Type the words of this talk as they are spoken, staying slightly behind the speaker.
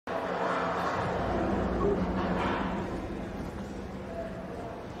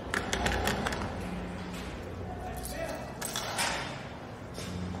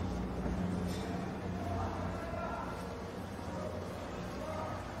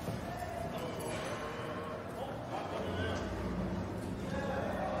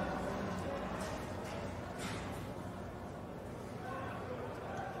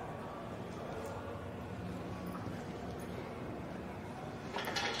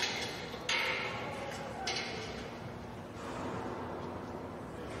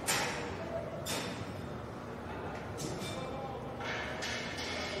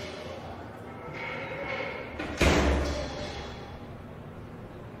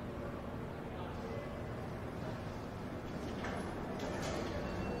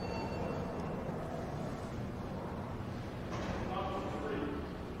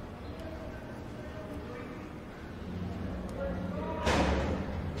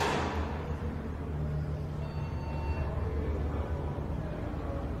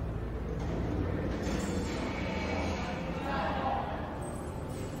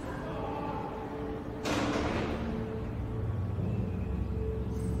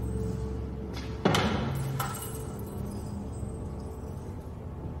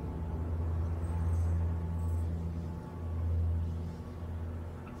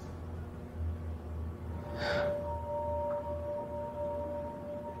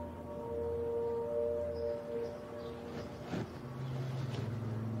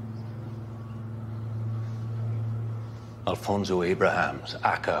Alfonso Abrahams,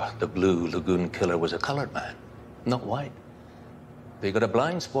 Aka, the Blue Lagoon killer, was a colored man, not white. They got a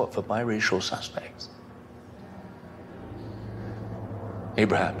blind spot for biracial suspects.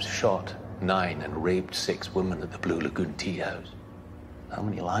 Abrahams shot 9 and raped 6 women at the Blue Lagoon tea house. How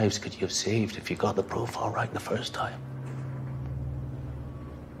many lives could you have saved if you got the profile right the first time?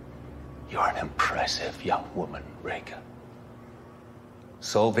 You're an impressive young woman, Reka.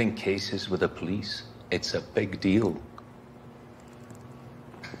 Solving cases with the police, it's a big deal.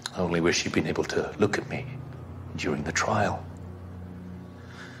 I only wish you'd been able to look at me during the trial.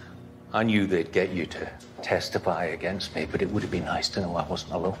 I knew they'd get you to testify against me, but it would have been nice to know I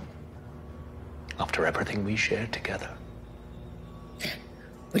wasn't alone. After everything we shared together.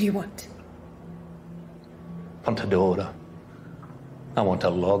 What do you want? Punta d'Ora. I want a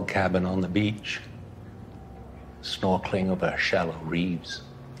log cabin on the beach. Snorkeling over shallow reefs,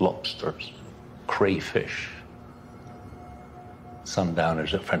 lobsters, crayfish.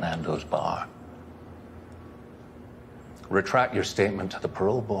 Sundowners at Fernando's bar. Retract your statement to the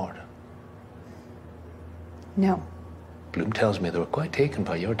parole board. No. Bloom tells me they were quite taken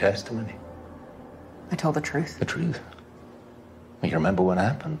by your testimony. I told the truth. The truth? You remember what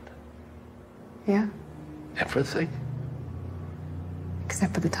happened? Yeah. Everything?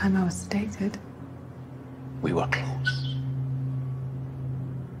 Except for the time I was sedated. We were close.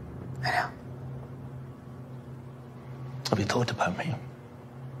 I know. Have you thought about me?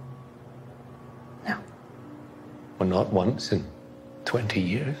 No. Well, not once in 20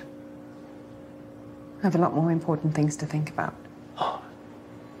 years. I have a lot more important things to think about. Oh.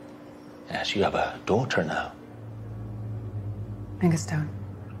 Yes, you have a daughter now. Angus don't.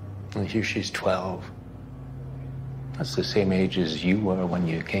 And here she's 12. That's the same age as you were when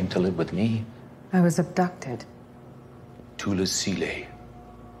you came to live with me. I was abducted. Tulasile.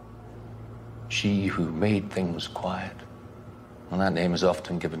 She who made things quiet. And that name is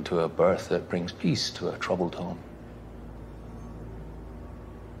often given to a birth that brings peace to a troubled home.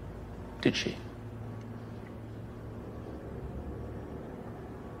 Did she?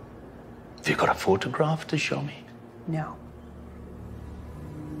 Have you got a photograph to show me? No.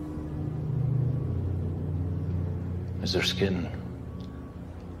 Is her skin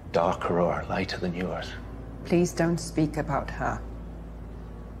darker or lighter than yours? Please don't speak about her.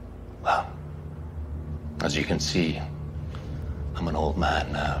 Well, as you can see, I'm an old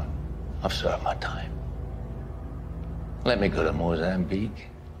man now. I've served my time. Let me go to Mozambique.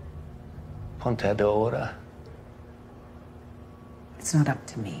 Punta d'Ora. It's not up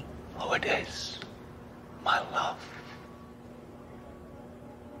to me. Oh, it is. My love.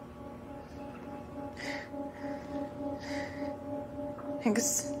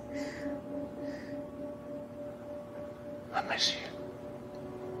 Angus. I miss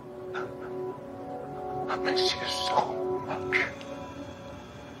you. I miss you so much.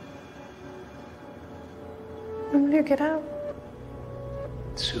 When will you get out?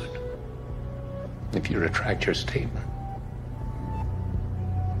 Soon. If you retract your statement.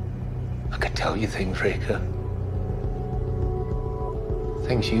 I could tell you things, Reka.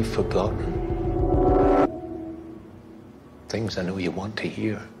 Things you've forgotten. Things I know you want to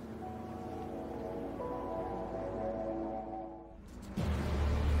hear.